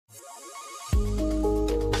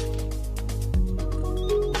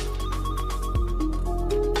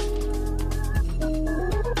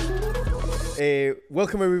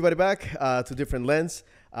Welcome everybody back to Different Lens.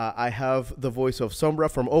 I have the voice of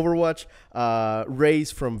Sombra from Overwatch,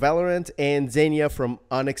 Reyes from Valorant, and Xenia from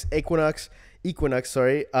Onyx Equinox.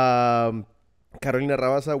 Carolina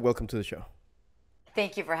Ravassa, welcome to the show.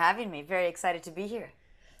 Thank you for having me. Very excited to be here.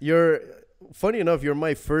 You're funny enough. You're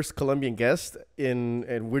my first Colombian guest,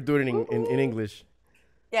 and we're doing it in English.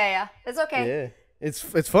 Yeah. It's okay. Yeah, it's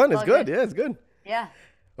fun. It's good. Yeah, it's good. Yeah.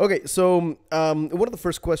 Okay, so one of the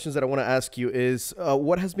first questions that I want to ask you is,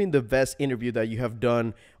 what has been the best interview that you have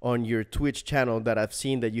done on your Twitch channel? That I've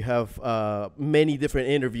seen that you have many different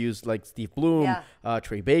interviews, like Steve Bloom,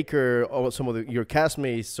 Trey Baker, some of your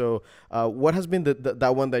castmates. So, what has been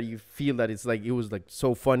that one that you feel that it's like it was like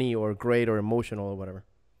so funny or great or emotional or whatever?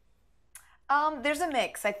 There's a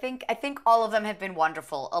mix. I think all of them have been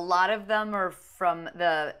wonderful. A lot of them are from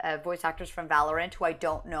the voice actors from Valorant who I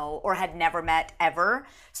don't know or had never met ever.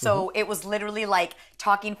 So it was literally like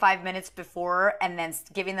talking 5 minutes before and then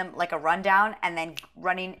giving them like a rundown and then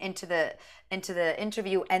running into the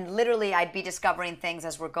interview, and literally I'd be discovering things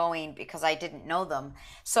as we're going because I didn't know them.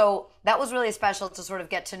 So that was really special to sort of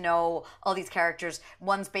get to know all these characters.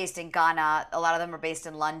 One's based in Ghana, a lot of them are based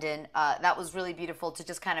in London. That was really beautiful to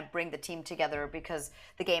just kind of bring the team together because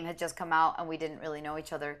the game had just come out and we didn't really know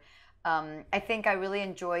each other. I think I really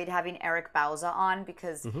enjoyed having Eric Bauza on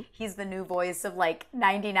because he's the new voice of like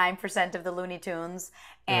 99% of the Looney Tunes,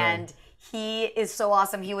 and he is so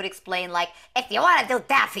awesome. He would explain like, if you want to do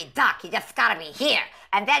Daffy Duck, you just gotta be here,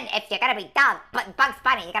 and then if you're gonna be Bugs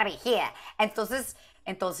Bunny, you gotta be here. Entonces,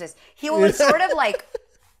 he would sort of like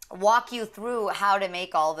walk you through how to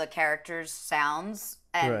make all the characters' sounds.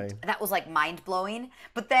 And that was like mind-blowing.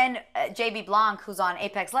 But then JB Blanc, who's on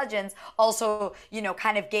Apex Legends, also,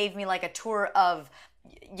 kind of gave me like a tour of,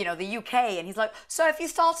 the UK. And he's like, so if you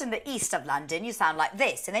start in the east of London, you sound like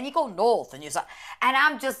this. And then you go north and you sound... And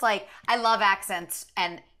I'm just like, I love accents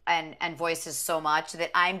and voices so much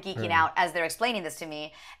that I'm geeking out as they're explaining this to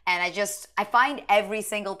me. And I find every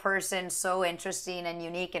single person so interesting and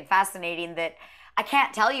unique and fascinating that I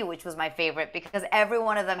can't tell you which was my favorite because every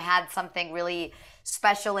one of them had something really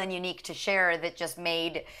special and unique to share that just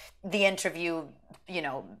made the interview,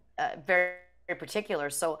 very, very particular.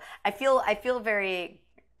 So I feel very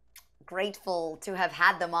grateful to have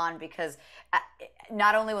had them on because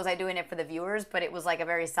not only was I doing it for the viewers, but it was like a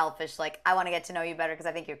very selfish, like, I want to get to know you better because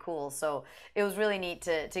I think you're cool. So it was really neat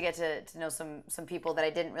to get to know some people that I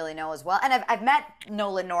didn't really know as well. And I've met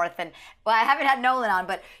Nolan North, and well, I haven't had Nolan on,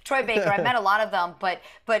 but Troy Baker, I've met a lot of them, but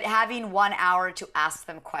having 1 hour to ask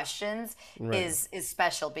them questions is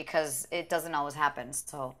special because it doesn't always happen.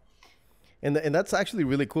 So And that's actually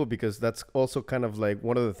really cool because that's also kind of like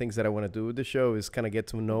one of the things that I want to do with the show is kind of get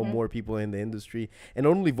to know more people in the industry, and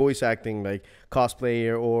not only voice acting, like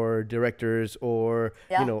cosplayer or directors or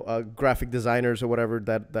graphic designers or whatever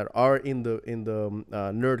that are in the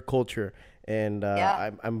nerd culture. And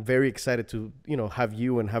I'm very excited to have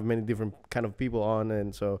you and have many different kind of people on.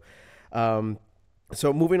 And so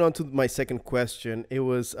moving on to my second question, it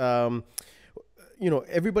was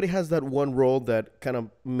everybody has that one role that kind of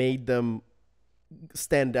made them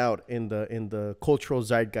stand out in the cultural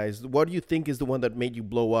zeitgeist. What do you think is the one that made you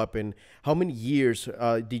blow up, and how many years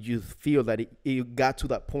did you feel that it got to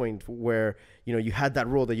that point where you had that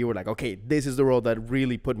role that you were like, okay, this is the role that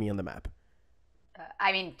really put me on the map?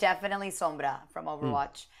 Definitely Sombra from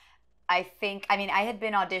Overwatch. I had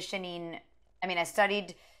been auditioning.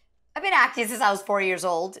 I've been acting since I was 4 years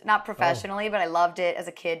old, not professionally, but I loved it as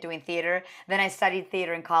a kid doing theater. Then I studied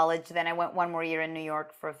theater in college. Then I went 1 more year in New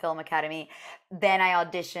York for a film academy. Then I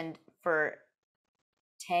auditioned for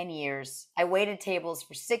 10 years. I waited tables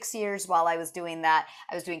for 6 years while I was doing that.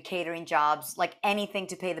 I was doing catering jobs, like anything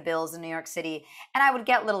to pay the bills in New York City. And I would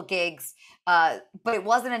get little gigs. But it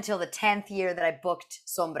wasn't until the 10th year that I booked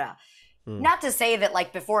Sombra. Not to say that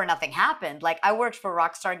like before nothing happened. Like I worked for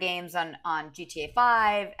Rockstar Games on GTA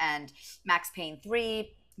 5 and Max Payne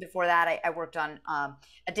 3. Before that, I worked on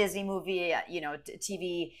a Disney movie,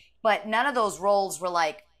 TV. But none of those roles were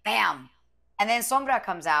like, bam. And then Sombra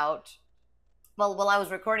comes out. Well, while I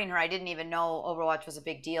was recording her, I didn't even know Overwatch was a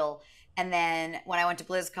big deal. And then when I went to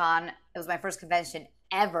BlizzCon, it was my first convention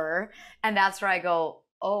ever. And that's where I go,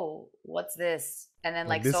 oh, what's this? And then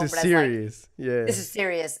like this Sombra's is serious. Yeah, this is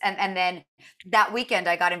serious. And then that weekend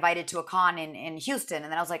I got invited to a con in Houston,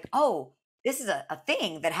 and then I was like, oh, this is a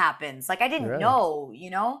thing that happens. Like I didn't know,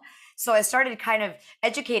 So I started kind of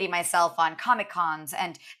educating myself on Comic Cons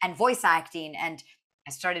and voice acting and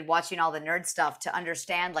I started watching all the nerd stuff to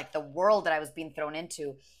understand like the world that I was being thrown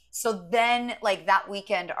into. So then like that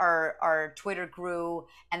weekend our Twitter grew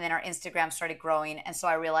and then our Instagram started growing, and so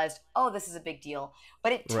I realized, oh, this is a big deal.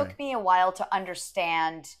 But it Right. took me a while to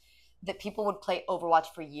understand that people would play Overwatch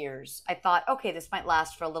for years. I thought, okay, this might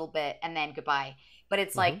last for a little bit and then goodbye. But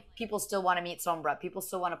it's like Mm-hmm. people still want to meet Sombra. People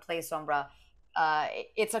still want to play Sombra.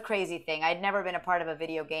 It's a crazy thing. I'd never been a part of a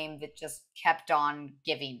video game that just kept on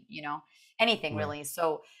giving, anything Right. really.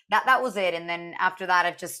 So that was it. And then after that,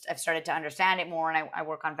 I've started to understand it more, and I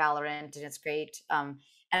work on Valorant, and it's great. And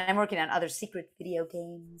I'm working on other secret video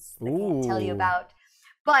games that I can't tell you Ooh. about.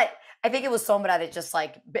 But I think it was Sombra that just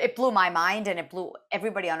like it blew my mind, and it blew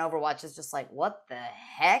everybody on Overwatch is just like, what the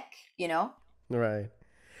heck, Right.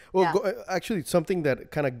 Well, Yeah. actually, something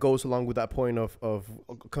that kind of goes along with that point of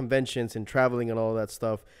conventions and traveling and all that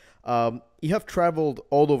stuff. You have traveled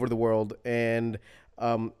all over the world, and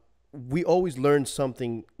we always learn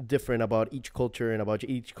something different about each culture and about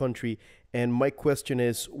each country. And my question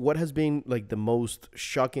is, what has been like the most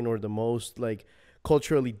shocking or the most like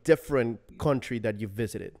culturally different country that you've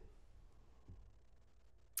visited?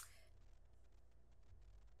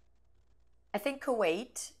 I think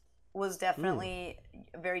Kuwait was Mm. definitely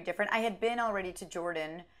very different. I had been already to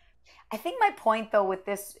Jordan. I think my point though with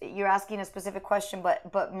this, you're asking a specific question,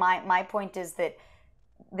 but my point is that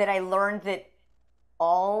I learned that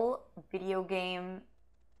all video game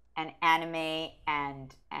and anime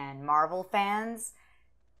and Marvel fans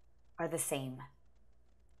are the same.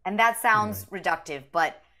 And that sounds Right. reductive,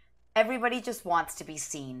 but everybody just wants to be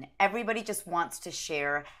seen. Everybody just wants to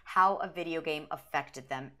share how a video game affected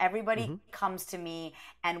them. Everybody Mm-hmm. comes to me,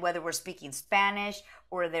 and whether we're speaking Spanish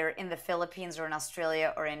or they're in the Philippines or in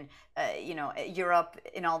Australia or in Europe,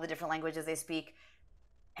 in all the different languages they speak,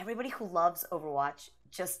 everybody who loves Overwatch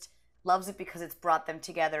just loves it because it's brought them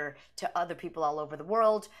together to other people all over the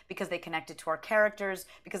world, because they connected to our characters,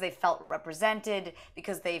 because they felt represented,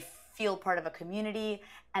 because they feel part of a community.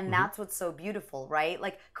 And Mm-hmm. that's what's so beautiful, right?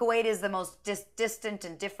 Like Kuwait is the most distant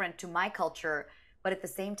and different to my culture, but at the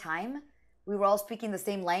same time, we were all speaking the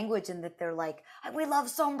same language, and that they're like, we love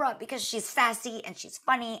Sombra because she's sassy and she's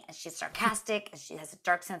funny and she's sarcastic and she has a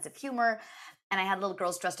dark sense of humor. And I had little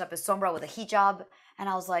girls dressed up as Sombra with a hijab, and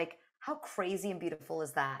I was like, how crazy and beautiful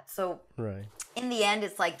is that? So Right. in the end,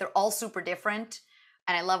 it's like they're all super different.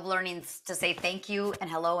 And I love learning to say thank you and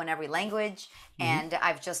hello in every language. Mm-hmm. And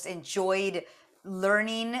I've just enjoyed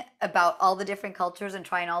learning about all the different cultures and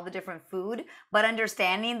trying all the different food, but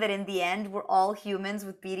understanding that in the end, we're all humans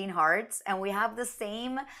with beating hearts, and we have the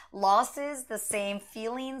same losses, the same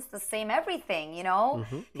feelings, the same everything,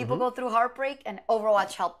 Mm-hmm. People Mm-hmm. go through heartbreak, and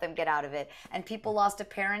Overwatch helped them get out of it. And people lost a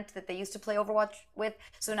parent that they used to play Overwatch with,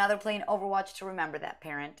 so now they're playing Overwatch to remember that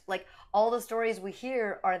parent. Like all the stories we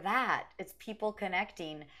hear are that it's people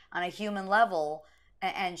connecting on a human level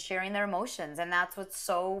and sharing their emotions, and that's what's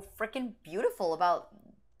so freaking beautiful about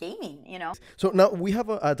gaming. So now we have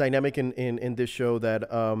a dynamic in this show that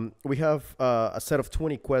we have a set of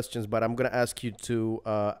 20 questions, but I'm going to ask you to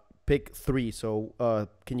pick three. So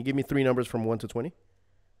can you give me three numbers from 1 to 20?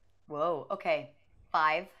 Whoa. Okay.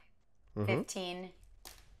 5, Mm-hmm. 15,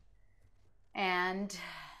 and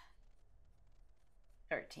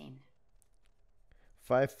 13.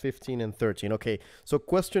 5, 15, and 13. Okay. So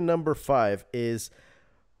question number five is,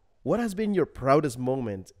 what has been your proudest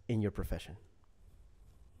moment in your profession?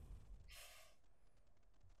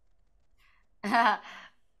 I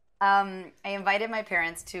invited my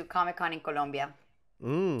parents to Comic Con in Colombia,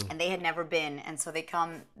 Mm. and they had never been, and so they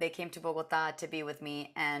came to Bogota to be with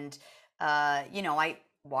me, and I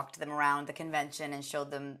walked them around the convention and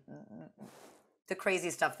showed them the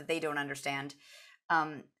crazy stuff that they don't understand.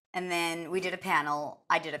 Um, and then we did a panel.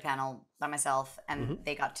 I did a panel by myself, and Mm-hmm.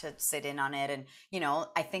 they got to sit in on it. And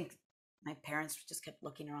I think my parents just kept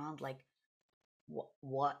looking around like,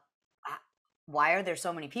 what? Why are there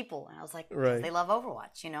so many people? And I was like, because Right. they love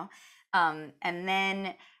Overwatch. And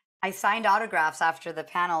then I signed autographs after the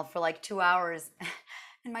panel for like 2 hours,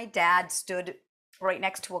 and my dad stood right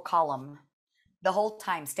next to a column the whole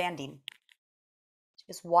time, standing,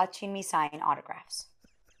 just watching me sign autographs.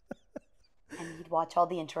 And he'd watch all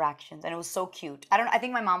the interactions, and it was so cute. I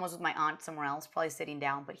think my mom was with my aunt somewhere else, probably sitting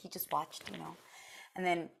down, but he just watched. And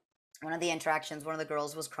then one of the interactions, one of the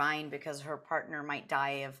girls was crying because her partner might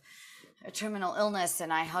die of a terminal illness,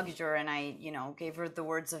 and I hugged her, and I gave her the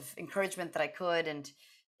words of encouragement that I could. And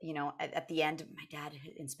at the end, my dad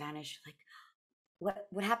in Spanish, like,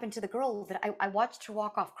 what happened to the girl that I watched her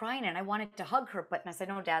walk off crying, and I wanted to hug her, but and I said,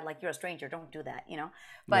 no, Dad, like, you're a stranger, don't do that.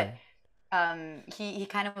 But Right. he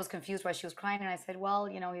kind of was confused why she was crying, and I said, well,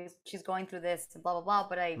 she's going through this, blah blah blah.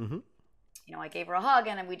 But I Mm-hmm. I gave her a hug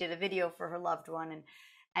and we did a video for her loved one.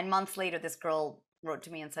 And months later, this girl wrote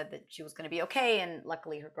to me and said that she was going to be okay. And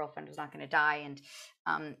luckily her girlfriend was not going to die.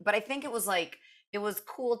 And, but I think it was like, it was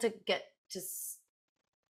cool to get to,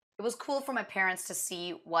 it was cool for my parents to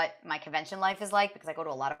see what my convention life is like, because I go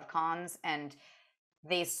to a lot of cons and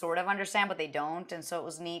they sort of understand, but they don't. And so it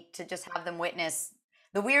was neat to just have them witness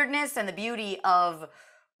the weirdness and the beauty of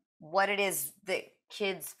what it is that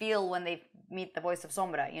kids feel when they meet the voice of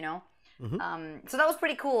Sombra, So that was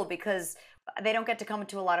pretty cool because they don't get to come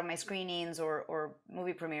to a lot of my screenings or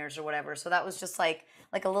movie premieres or whatever. So that was just like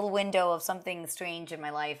a little window of something strange in my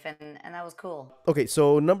life, and that was cool. Okay,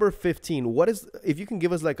 so number 15, what is, if you can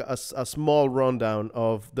give us like a small rundown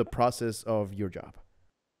of the process of your job?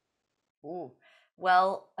 Ooh.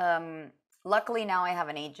 Well, luckily now I have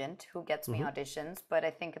an agent who gets me auditions, but I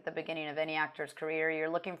think at the beginning of any actor's career, you're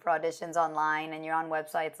looking for auditions online and you're on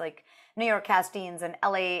websites like New York Castings and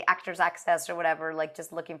LA Actors Access or whatever, like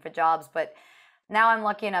just looking for jobs. But now I'm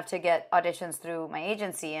lucky enough to get auditions through my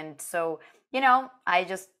agency. And so, I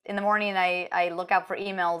just, in the morning, I look out for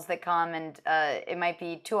emails that come, and it might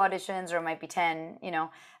be 2 auditions or it might be 10,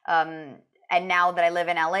 and now that I live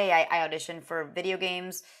in LA, I audition for video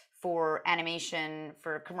games, for animation,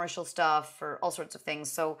 for commercial stuff, for all sorts of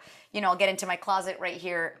things. So, I'll get into my closet right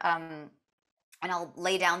here, and I'll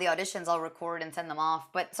lay down the auditions, I'll record and send them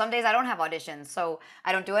off. But some days I don't have auditions, so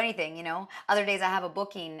I don't do anything, Other days I have a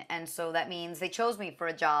booking, and so that means they chose me for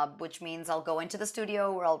a job, which means I'll go into the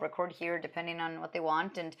studio or I'll record here, depending on what they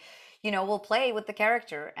want, and, we'll play with the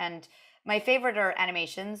character. And my favorite are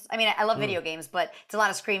animations. I mean, I love video games, but it's a lot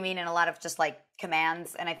of screaming and a lot of just like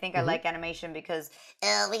commands. And I think I like animation because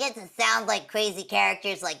we get to sound like crazy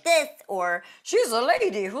characters like this, or she's a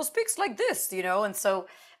lady who speaks like this, And so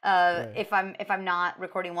if I'm not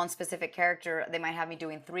recording one specific character, they might have me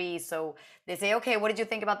doing 3. So they say, okay, what did you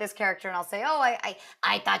think about this character? And I'll say, oh,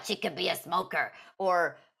 I thought she could be a smoker,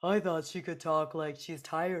 or I thought she could talk like she's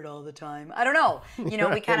tired all the time. I don't know.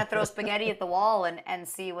 We kind of throw spaghetti at the wall and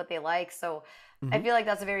see what they like. So I feel like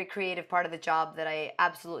that's a very creative part of the job that I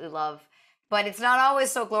absolutely love. But it's not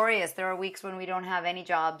always so glorious. There are weeks when we don't have any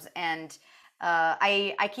jobs, and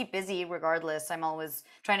I keep busy regardless. I'm always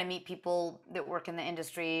trying to meet people that work in the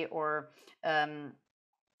industry, or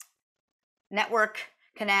network,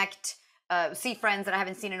 connect, see friends that I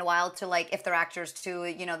haven't seen in a while, to like, if they're actors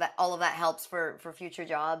too, that all of that helps for future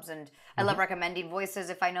jobs. And I love recommending voices.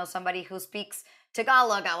 If I know somebody who speaks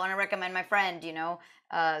Tagalog, I want to recommend my friend,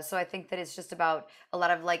 so I think that it's just about a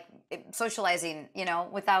lot of like socializing,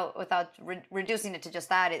 without reducing it to just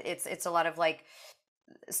that. It's a lot of like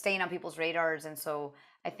staying on people's radars. And so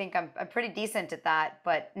I think I'm pretty decent at that.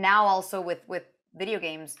 But now also with video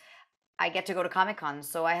games, I get to go to Comic-Con.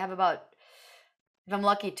 So I have about, if I'm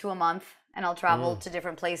lucky, 2 a month, and I'll travel to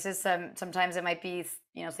different places. Sometimes it might be,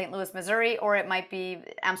 St. Louis, Missouri, or it might be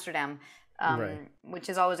Amsterdam, which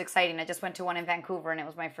is always exciting. I just went to one in Vancouver, and it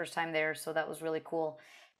was my first time there, so that was really cool.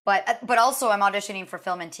 But also I'm auditioning for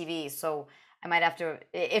film and TV, so I might have to,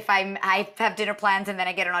 if I have dinner plans and then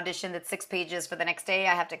I get an audition that's 6 pages for the next day,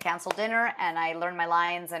 I have to cancel dinner and I learn my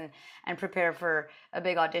lines and prepare for a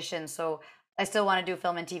big audition. So I still want to do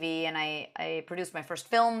film and TV, and I produced my first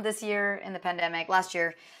film this year in the pandemic, last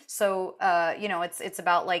year. So, it's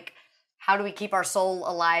about like, how do we keep our soul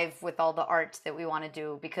alive with all the art that we want to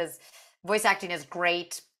do? Because voice acting is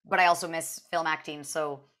great, but I also miss film acting.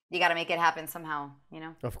 So you got to make it happen somehow,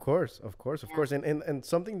 Of course. And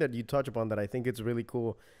something that you touch upon that I think it's really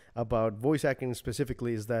cool about voice acting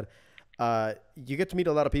specifically is that you get to meet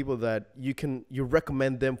a lot of people that you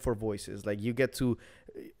recommend them for voices. Like you get to,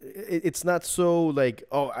 it's not so like,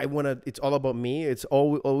 oh, it's all about me. It's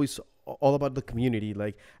always all about the community.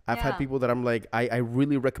 Like I've had people that I'm like, I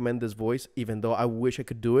really recommend this voice, even though I wish I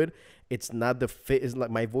could do it. It's not the fit. It's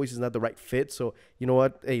like my voice is not the right fit. So you know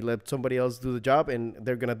what? Hey, let somebody else do the job, and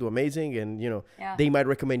they're gonna do amazing. And they might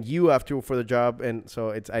recommend you after for the job. And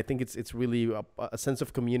so I think it's really a sense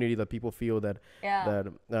of community that people feel that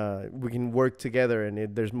we can work together,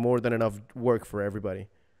 and there's more than enough work for everybody.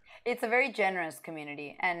 It's a very generous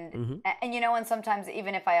community, and and sometimes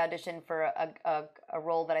even if I audition for a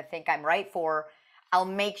role that I think I'm right for, I'll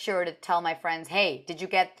make sure to tell my friends, hey, did you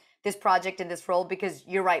get this project in this role? Because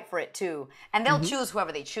you're right for it too. And they'll choose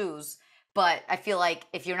whoever they choose. But I feel like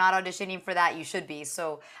if you're not auditioning for that, you should be.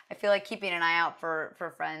 So I feel like keeping an eye out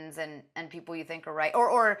for friends and people you think are right.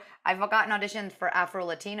 Or I've gotten auditions for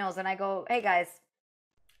Afro-Latinos, and I go, hey guys,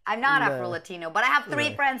 I'm not Afro-Latino, but I have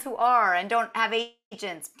 3 friends who are and don't have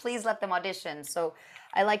agents. Please let them audition. So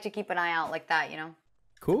I like to keep an eye out like that,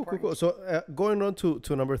 Cool. So going on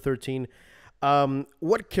to number 13,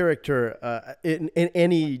 what character in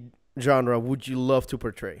any genre would you love to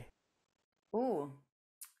portray? Ooh.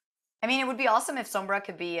 I mean, it would be awesome if Sombra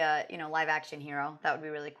could be a, live action hero. That would be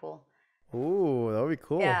really cool. Ooh, that would be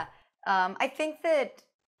cool. Yeah. I think that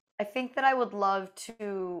I would love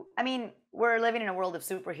to. I mean, we're living in a world of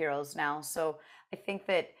superheroes now, so I think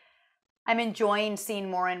that I'm enjoying seeing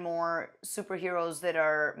more and more superheroes that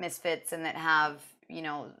are misfits and that have,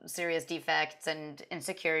 serious defects and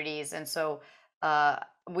insecurities. And so uh,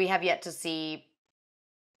 we have yet to see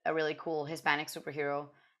a really cool Hispanic superhero,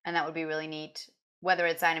 and that would be really neat, whether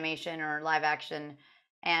it's animation or live action.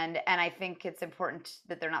 And I think it's important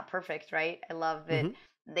that they're not perfect, right? I love that Hmm.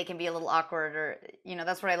 they can be a little awkward, or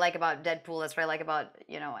that's what I like about Deadpool. That's what I like about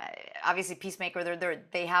obviously Peacemaker.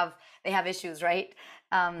 They have issues, right?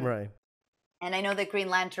 Um, Right. and I know that Green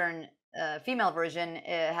Lantern, female version,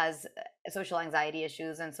 has social anxiety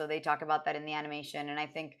issues, and so they talk about that in the animation. And I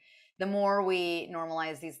think the more we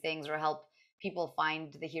normalize these things or help people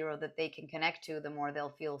find the hero that they can connect to, the more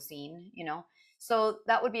they'll feel seen. So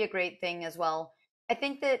that would be a great thing as well. I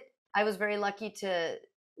think that I was very lucky to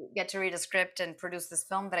get to read a script and produce this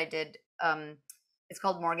film that I did. It's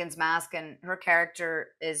called Morgan's Mask, and her character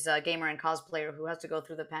is a gamer and cosplayer who has to go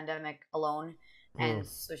through the pandemic alone. Hmm. And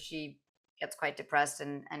so she gets quite depressed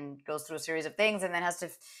and goes through a series of things, and then has to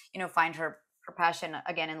find her passion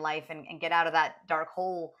again in life, and get out of that dark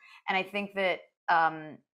hole. And I think that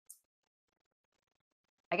I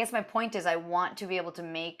guess my point is I want to be able to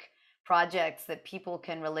make projects that people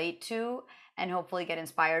can relate to and hopefully get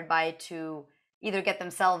inspired by, to either get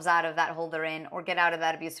themselves out of that hole they're in, or get out of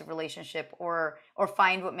that abusive relationship, or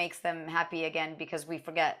find what makes them happy again, because we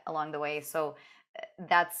forget along the way. So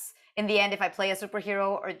that's, in the end, if I play a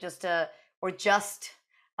superhero, or just a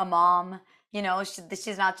mom,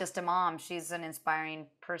 she's not just a mom, she's an inspiring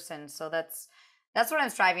person. So that's what I'm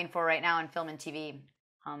striving for right now in film and TV.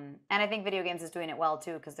 And I think video games is doing it well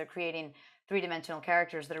too, because they're creating three-dimensional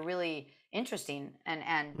characters that are really interesting, and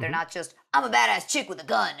they're Hmm. not just, I'm a badass chick with a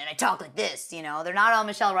gun and I talk like this. They're not all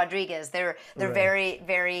Michelle Rodriguez. They're Right. very,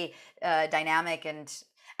 very dynamic, and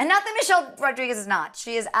not that Michelle Rodriguez is not.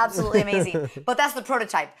 She is absolutely amazing. But that's the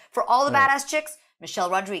prototype for all the Right. badass chicks. Michelle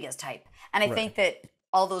Rodriguez type. And I Right. think that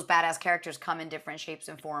all those badass characters come in different shapes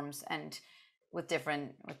and forms, and with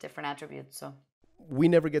different attributes. So We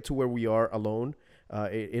never get to where we are alone.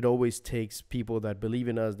 It always takes people that believe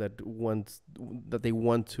in us, that they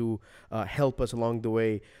want to help us along the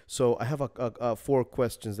way. So I have four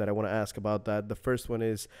questions that I want to ask about that. The first one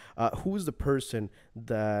is, who is the person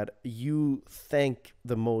that you thank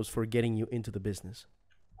the most for getting you into the business?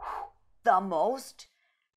 the most,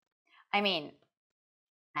 I mean,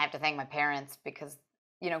 I have to thank my parents, because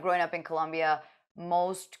growing up in Colombia,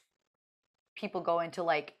 most people go into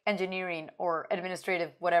like engineering or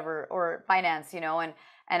administrative whatever, or finance,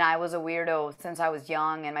 and I was a weirdo since I was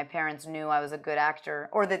young, and my parents knew I was a good actor,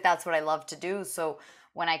 or that that's what I loved to do. So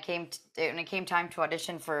when it came time to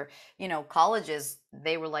audition for colleges,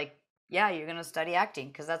 they were like, yeah, you're going to study acting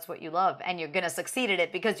because that's what you love, and you're going to succeed at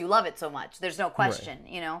it because you love it so much. There's no Right. question.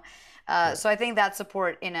 Right. So I think that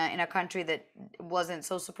support in a country that wasn't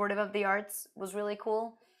so supportive of the arts was really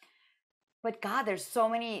cool. But God, there's so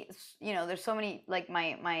many, like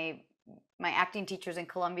my acting teachers in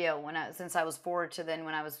Colombia, since I was 4 to then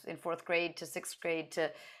when I was in 4th grade to 6th grade,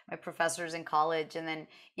 to my professors in college, and then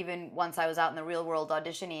even once I was out in the real world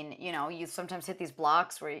auditioning. You sometimes hit these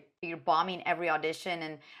blocks where you're bombing every audition.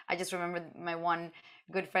 And I just remember my one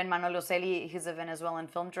good friend Manolo Celi, he's a Venezuelan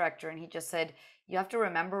film director, and he just said, you have to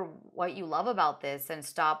remember what you love about this and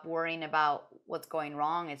stop worrying about what's going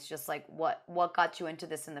wrong. It's just like what got you into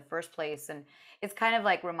this in the first place. And it's kind of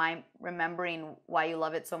like remembering why you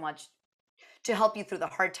love it so much, to help you through the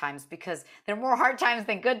hard times, because there are more hard times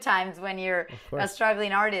than good times when you're Of a course.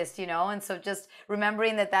 struggling artist. And so just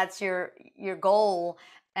remembering that that's your goal,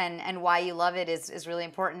 and why you love it is really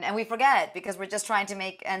important. And we forget, because we're just trying to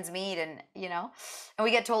make ends meet, and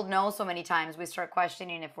we get told no so many times, we start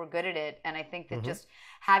questioning if we're good at it. And I think that Hmm. just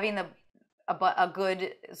having a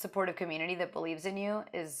good supportive community that believes in you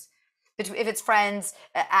is, if it's friends,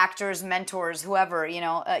 actors, mentors, whoever,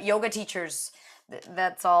 yoga teachers,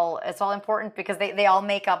 that's all. It's all important, because they all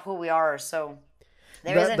make up who we are. So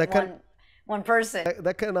there That isn't that can one person.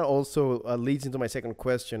 that kind of also leads into my second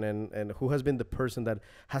question, and who has been the person that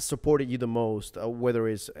has supported you the most, whether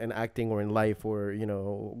it's in acting or in life, or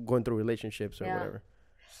going through relationships or Yeah. whatever.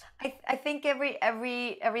 I think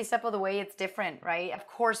every step of the way it's different, right? Of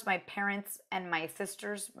course, my parents and my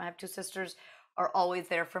sisters, I have two sisters, are always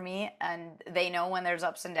there for me, and they know when there's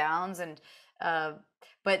ups and downs. And uh,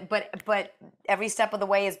 but every step of the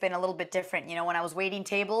way has been a little bit different. You know, when I was waiting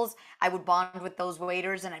tables, I would bond with those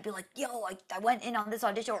waiters, and I'd be like, "Yo, I went in on this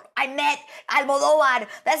audition, or I met Almodovar.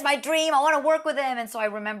 That's my dream. I want to work with him." And so I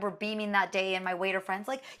remember beaming that day, and my waiter friends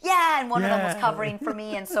like, "Yeah," and one of them was Yeah. covering for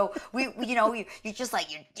me, and so you know, you just like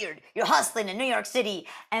you're hustling in New York City,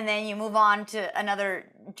 and then you move on to another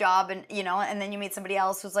job, and you know, and then you meet somebody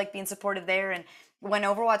else who's like being supportive there. And when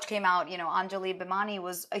Overwatch came out, you know, Anjali Bhimani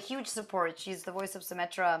was a huge support. She's the voice of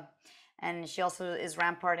Symmetra, and she also is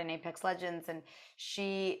Rampart in Apex Legends. And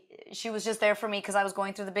she was just there for me because I was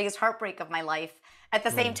going through the biggest heartbreak of my life at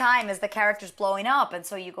the same Right. time as the character's blowing up. And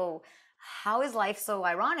so you go, how is life so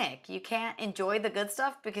ironic? You can't enjoy the good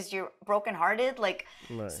stuff because you're brokenhearted. Like,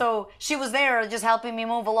 Right. so she was there just helping me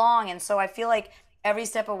move along. And so I feel like every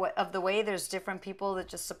step of the way, there's different people that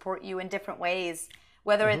just support you in different ways,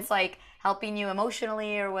 whether Mm-hmm. it's like helping you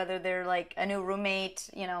emotionally or whether they're like a new roommate,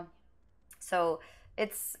 you know. So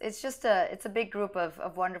it's just it's a big group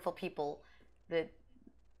of wonderful people that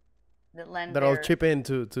lend That I'll their chip in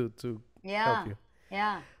to help yeah, you.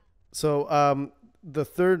 yeah. So the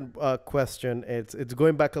third question, it's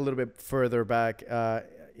going back a little bit further back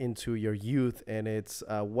into your youth, and it's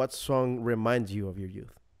what song reminds you of your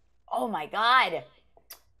youth? Oh my God.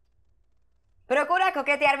 Procura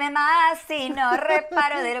coquetearme más si no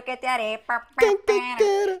reparo de lo que te haré.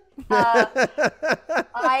 Uh,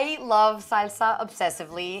 I love salsa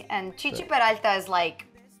obsessively, and Chichi Peralta is like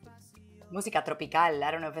música tropical.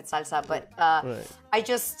 I don't know if it's salsa, but Right. I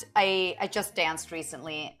just danced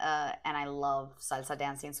recently, and I love salsa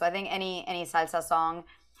dancing. So I think any salsa song,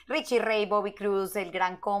 Richie Ray, Bobby Cruz, El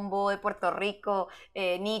Gran Combo de Puerto Rico,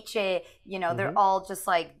 Nietzsche, you know, they're Mm-hmm. all just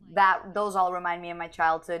like that. Those all remind me of my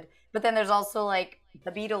childhood. But then there's also like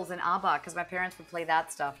the Beatles and ABBA because my parents would play that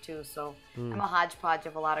stuff too. So I'm a hodgepodge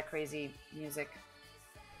of a lot of crazy music.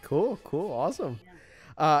 Cool, cool, awesome.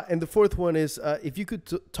 And the fourth one is if you could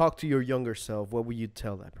talk to your younger self, what would you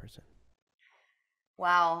tell that person?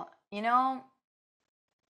 Wow, you know,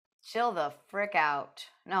 chill the frick out.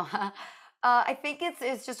 No, I think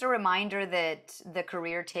it's just a reminder that the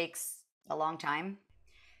career takes a long time,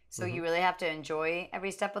 so Mm-hmm. you really have to enjoy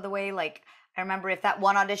every step of the way. Like I remember if that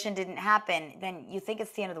one audition didn't happen, then you think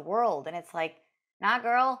it's the end of the world, and it's like, nah,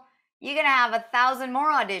 girl, you're gonna have 1,000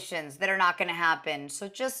 more auditions that are not gonna happen. So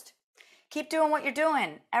just keep doing what you're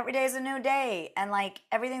doing. Every day is a new day, and like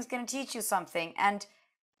everything's gonna teach you something, and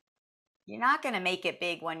you're not going to make it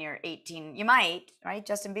big when you're 18. You might, right?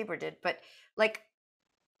 Justin Bieber did, but like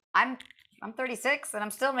I'm I'm 36 and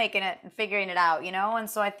I'm still making it and figuring it out, you know? And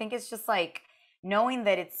so I think it's just like knowing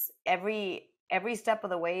that it's every step of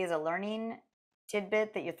the way is a learning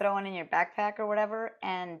tidbit that you're throwing in your backpack or whatever,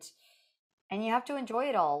 and you have to enjoy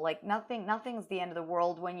it all. Like nothing's the end of the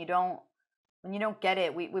world when you don't get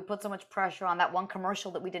it. We put so much pressure on that one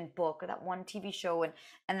commercial that we didn't book or that one TV show, and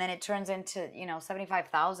then it turns into, you know,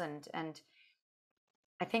 75,000. And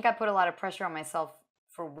I think I put a lot of pressure on myself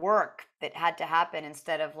for work that had to happen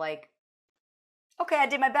instead of like, okay, I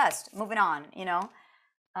did my best, moving on, you know.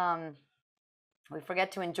 um we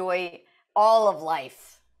forget to enjoy all of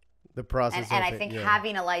life, The and process and of I it, think yeah,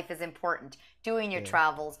 having a life is important. Doing your yeah.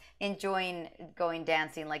 travels, enjoying going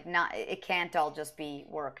dancing, like not, it can't all just be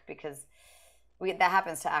work, because that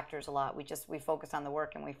happens to actors a lot. We focus on the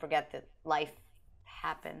work and we forget that life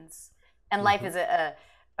happens, and life Mm-hmm. is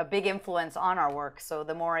a big influence on our work. So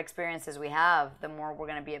the more experiences we have, the more we're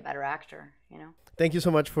going to be a better actor, you know. Thank you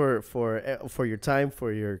so much for your time,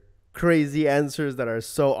 for your crazy answers that are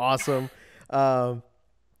so awesome. Um,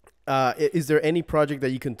 is there any project that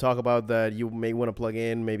you can talk about that you may want to plug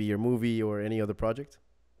in? Maybe your movie or any other project?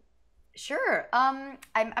 Sure. I'm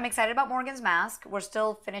excited about Morgan's Mask. We're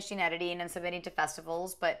still finishing editing and submitting to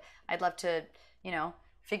festivals, but I'd love to, you know,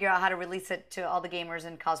 figure out how to release it to all the gamers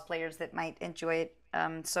and cosplayers that might enjoy it.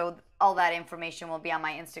 So all that information will be on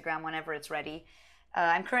my Instagram whenever it's ready.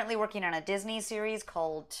 I'm currently working on a Disney series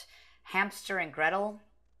called Hamster and Gretel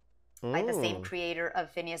by the same Mm. creator of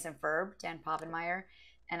Phineas and Ferb, Dan Povenmire,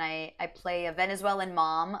 and I play a Venezuelan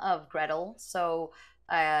mom of Gretel. So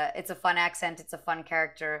it's a fun accent, it's a fun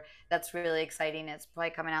character. That's really exciting. It's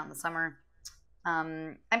probably coming out in the summer.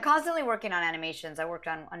 I'm constantly working on animations. I worked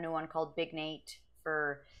on a new one called Big Nate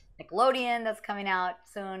for Nickelodeon that's coming out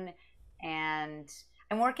soon, and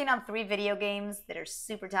I'm working on 3 video games that are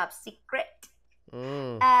super top secret.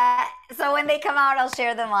 Mm. Uh, so when they come out, I'll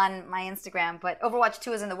share them on my Instagram. But Overwatch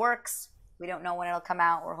 2 is in the works. We don't know when it'll come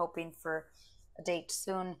out. We're hoping for a date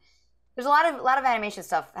soon. There's a lot of animation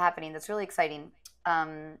stuff happening that's really exciting.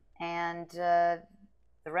 And the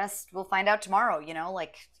rest we'll find out tomorrow. You know,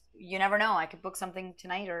 like you never know. I could book something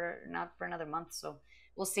tonight or not for another month. So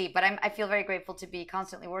we'll see. But I feel very grateful to be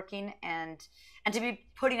constantly working and to be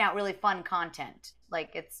putting out really fun content.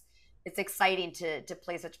 Like it's exciting to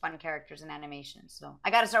play such fun characters in animation. So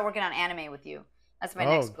I got to start working on anime with you. That's my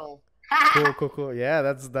next Oh, goal. cool, cool, cool. Yeah,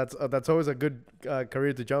 that's always a good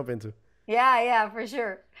career to jump into. Yeah, yeah, for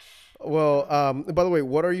sure. Well, by the way,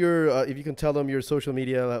 what are your if you can tell them your social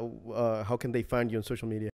media, how can they find you on social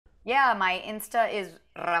media? Yeah, my Insta is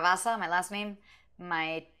Ravassa, my last name.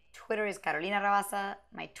 My Twitter is Carolina Ravassa.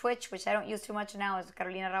 My Twitch, which I don't use too much now, is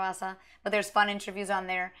Carolina Ravassa. But there's fun interviews on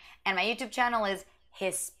there. And my YouTube channel is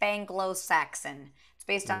Hispanglo Saxon. It's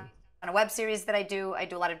based on a web series that I do. I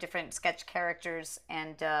do a lot of different sketch characters,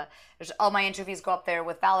 and there's all my interviews go up there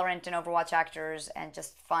with Valorant and Overwatch actors, and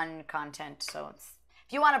just fun content. So if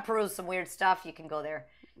you want to peruse some weird stuff, you can go there.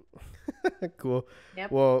 Cool.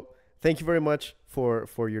 Yep. Well, thank you very much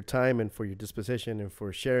for your time and for your disposition and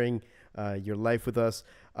for sharing your life with us.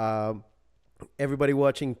 Everybody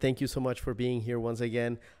watching, thank you so much for being here once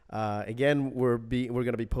again. Again, we're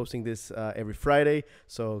gonna be posting this every Friday,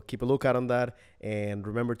 so keep a lookout on that, and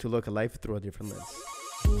remember to look at life through a different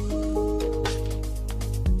lens.